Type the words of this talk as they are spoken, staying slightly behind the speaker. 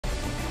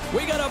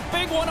We got a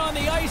big one on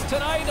the ice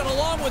tonight, and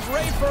along with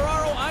Ray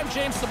Ferraro, I'm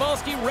James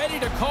Cebulski, ready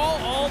to call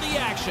all the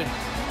action.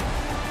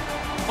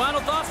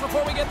 Final thoughts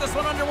before we get this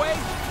one underway?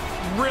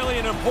 Really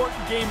an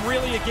important game,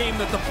 really a game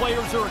that the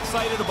players are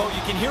excited about.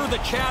 You can hear the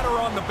chatter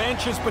on the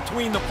benches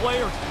between the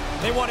players.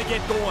 They want to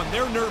get going.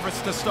 They're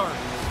nervous to start.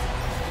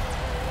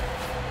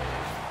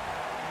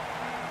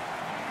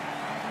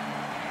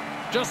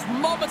 Just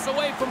moments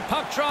away from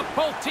puck drop,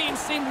 both teams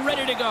seem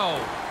ready to go.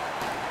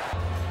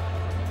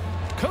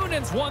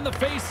 Kunin's won the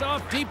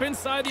face-off deep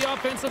inside the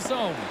offensive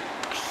zone.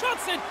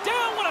 Shuts it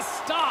down, what a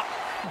stop!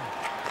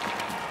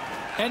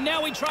 And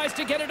now he tries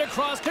to get it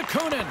across to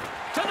Kunin.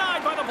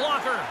 Denied by the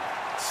blocker.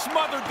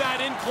 Smothered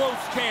that in close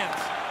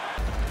chance.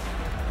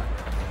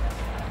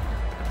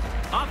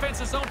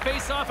 Offensive zone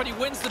face-off, and he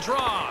wins the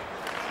draw.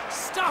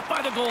 Stopped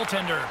by the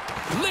goaltender.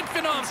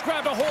 Litvinov's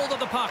grabbed a hold of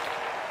the puck.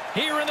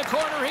 Here in the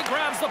corner, he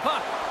grabs the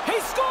puck. He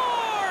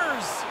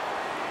scores!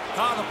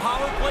 The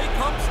power play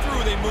comes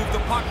through. They move the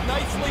puck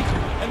nicely,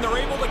 and they're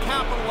able to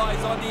capitalize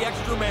on the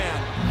extra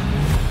man.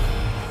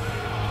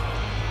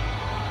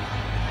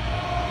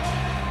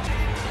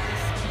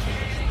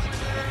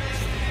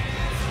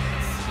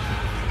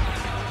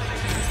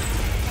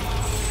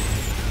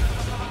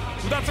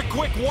 That's a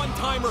quick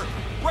one-timer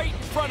right in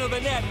front of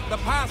the net. The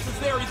pass is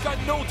there. He's got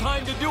no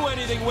time to do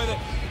anything with it,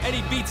 and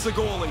he beats the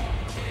goalie.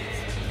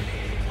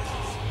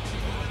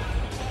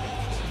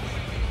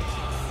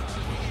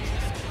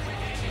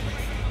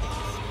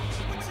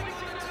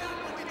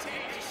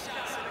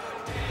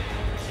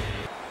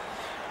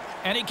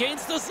 And he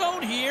gains the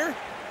zone here.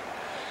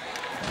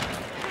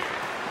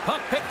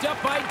 Puck picked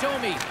up by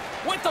Domi.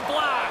 With the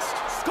blast.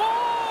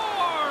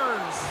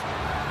 Scores!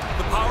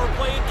 The power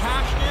play had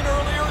cashed in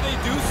earlier. They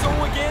do so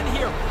again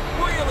here.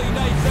 Really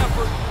nice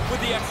effort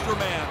with the extra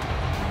man.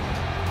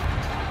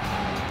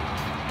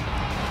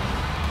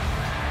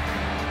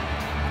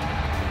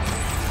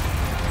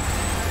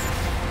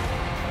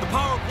 The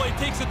power play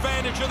takes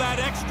advantage of that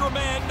extra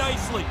man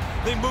nicely.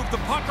 They move the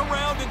puck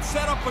around and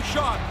set up a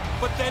shot,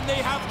 but then they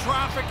have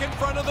traffic in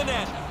front of the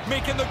net,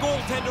 making the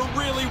goaltender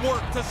really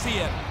work to see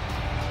it.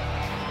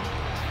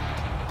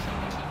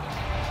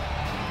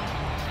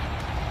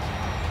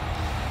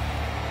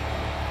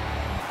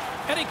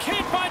 And he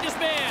can't find his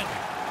man.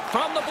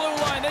 From the blue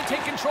line, they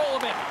take control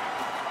of it.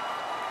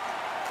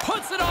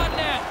 Puts it on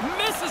net.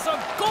 Misses a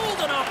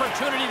golden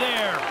opportunity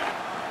there.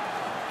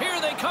 Here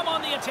they come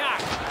on the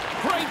attack.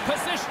 Great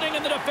positioning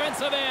in the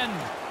defensive end.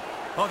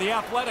 Oh, the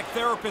athletic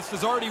therapist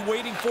is already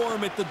waiting for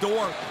him at the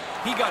door.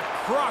 He got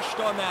crushed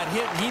on that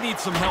hit, and he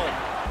needs some help.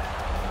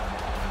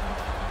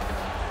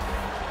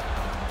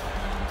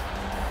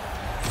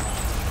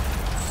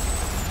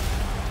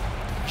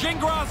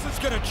 Gingras is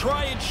going to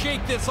try and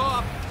shake this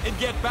off and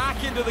get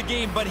back into the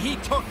game, but he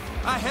took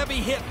a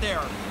heavy hit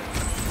there.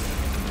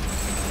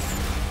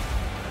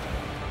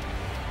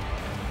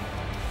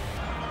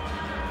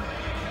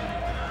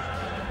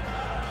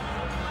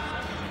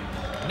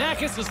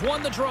 Nakis has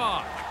won the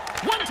draw.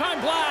 One-time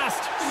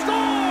blast.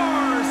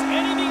 Scores!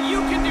 Anything you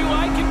can do,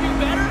 I can do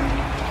better.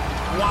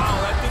 Wow,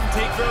 that didn't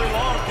take very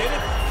long, did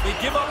it? They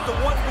give up the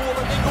one goal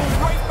and they go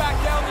right back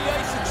down the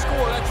ice and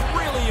score. That's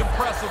really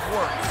impressive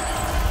work.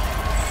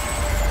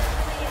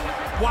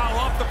 Wow,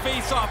 off the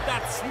face-off,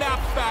 that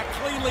snaps back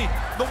cleanly.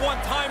 The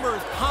one-timer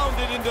is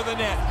pounded into the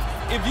net.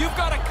 If you've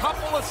got a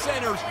couple of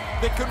centers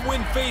that can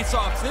win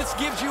face-offs, this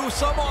gives you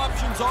some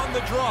options on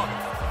the draw.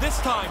 This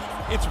time,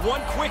 it's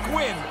one quick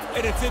win,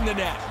 and it's in the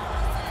net.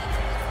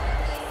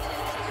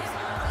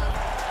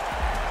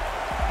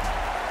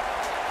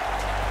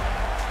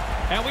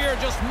 And we are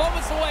just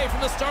moments away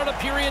from the start of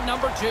period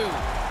number 2.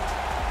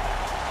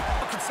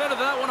 Consider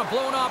that one a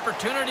blown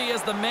opportunity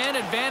as the man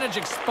advantage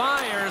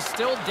expires,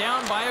 still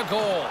down by a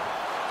goal.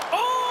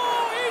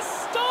 Oh, he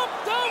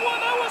stopped that one!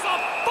 That was a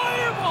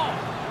fireball!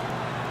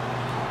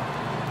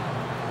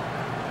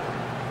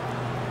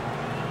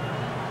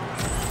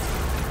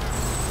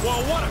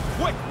 Well, what a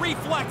quick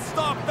reflex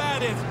stop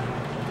that is.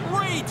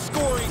 Great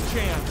scoring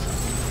chance.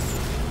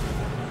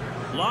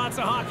 Lots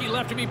of hockey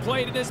left to be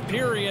played in this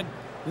period.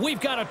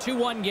 We've got a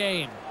 2-1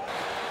 game.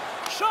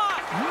 Shot!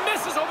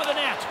 Misses over the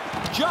net.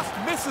 Just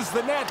misses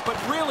the net, but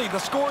really the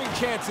scoring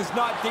chance is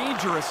not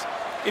dangerous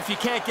if you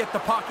can't get the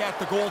puck at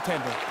the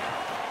goaltender.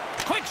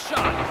 Quick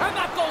shot, and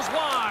that goes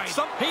wide.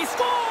 He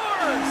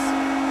scores!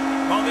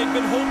 Well, they've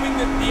been hoping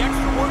that the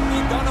extra work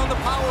being done on the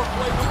power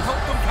play would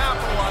help them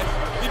capitalize.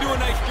 They do a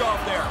nice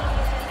job there.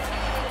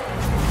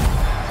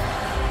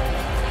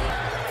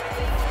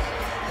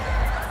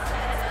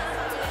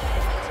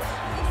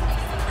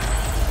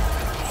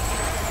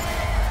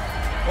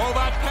 Well,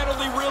 that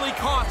penalty really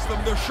cost them.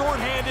 They're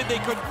shorthanded.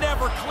 They could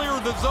never clear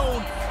the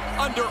zone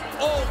under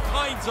all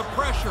kinds of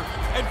pressure.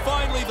 And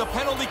finally, the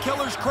penalty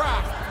killers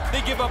crack.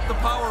 They give up the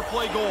power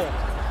play goal.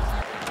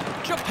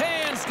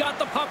 Japan's got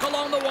the puck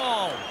along the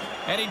wall.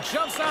 And he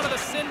jumps out of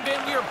the sin bin.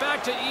 We are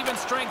back to even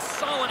strength.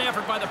 Solid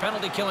effort by the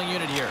penalty-killing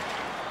unit here.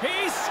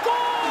 He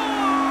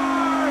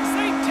scores!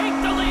 They take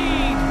the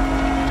lead!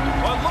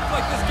 Well, it looked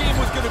like this game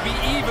was going to be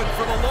even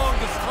for the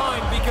longest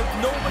time because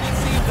nobody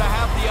seemed to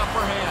have the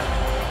upper hand.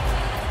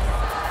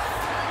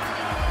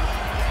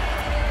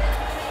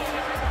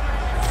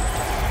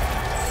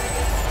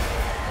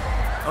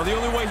 Now, the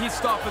only way he's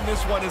stopping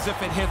this one is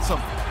if it hits him.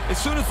 As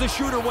soon as the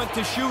shooter went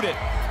to shoot it,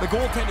 the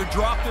goaltender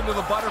dropped into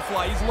the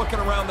butterfly. He's looking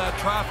around that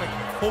traffic,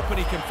 hoping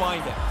he can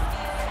find it.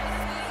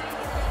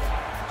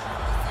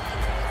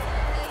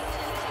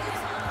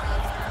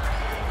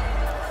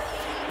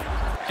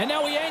 And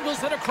now he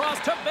angles it across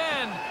to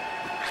Ben.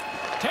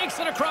 Takes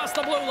it across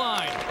the blue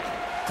line.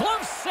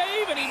 Glove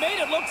save, and he made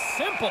it look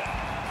simple.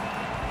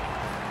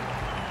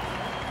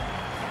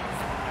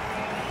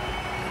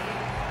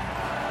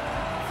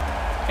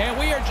 And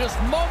we are just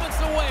moments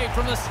away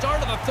from the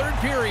start of the third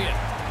period.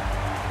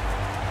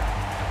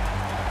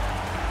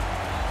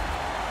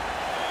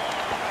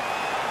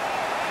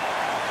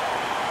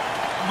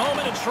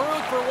 Moment of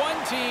truth for one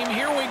team.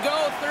 Here we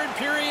go. Third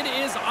period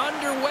is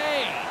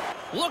underway.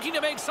 Looking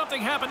to make something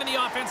happen in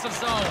the offensive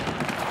zone.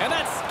 And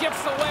that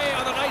skips away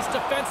on a nice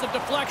defensive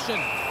deflection.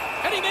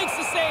 And he makes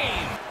the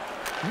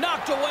save.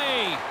 Knocked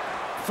away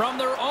from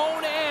their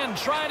own end,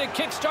 trying to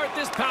kickstart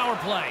this power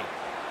play.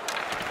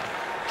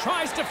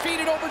 Tries to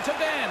feed it over to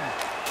Ben.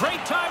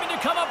 Great timing to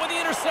come up with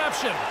the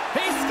interception.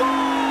 He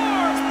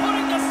scores!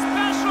 Putting the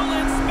special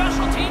in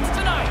special teams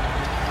tonight.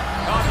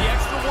 The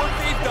extra work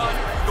they've done,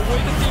 the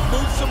way that they've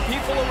moved some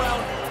people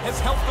around, has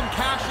helped them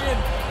cash in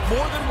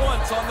more than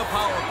once on the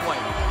power play.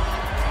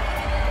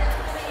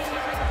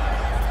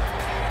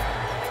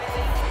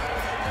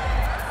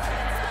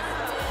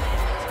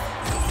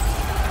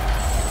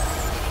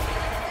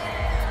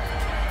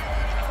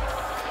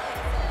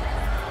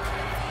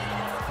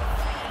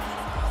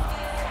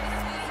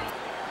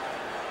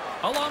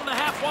 Along the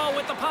half wall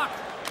with the puck.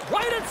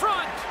 Right in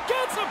front.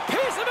 Gets a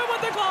piece of it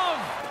with the glove.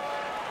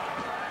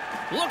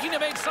 Looking to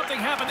make something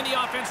happen in the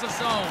offensive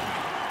zone.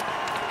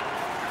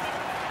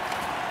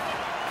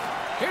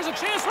 Here's a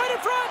chance right in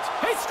front.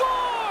 He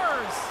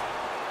scores!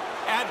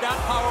 Add that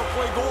power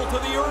play goal to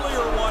the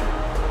earlier one.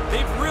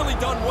 They've really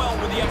done well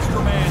with the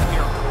extra man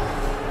here.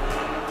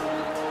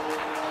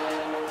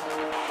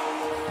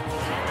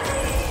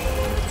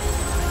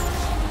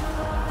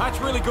 That's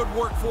really good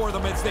work for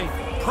them as they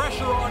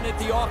pressure on at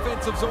the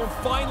offensive zone,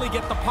 finally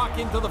get the puck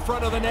into the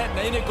front of the net,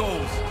 and in it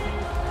goes.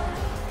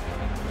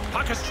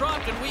 Puck is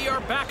dropped, and we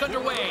are back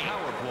underway.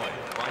 Power play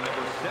by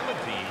number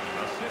 17,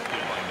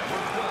 assisted by number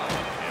 12,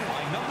 and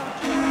by number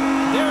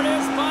 2. There it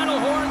is, final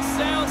horn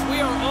sounds. We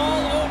are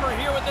all over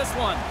here with this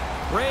one.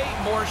 Ray,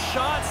 more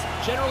shots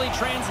generally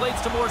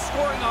translates to more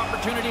scoring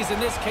opportunities, in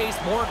this case,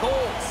 more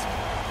goals.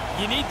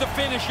 You need to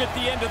finish at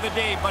the end of the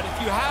day, but if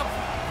you have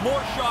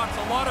more shots,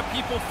 a lot of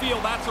people feel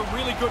that's a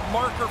really good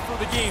marker for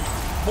the game.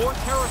 More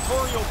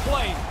territorial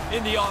play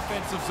in the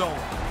offensive zone.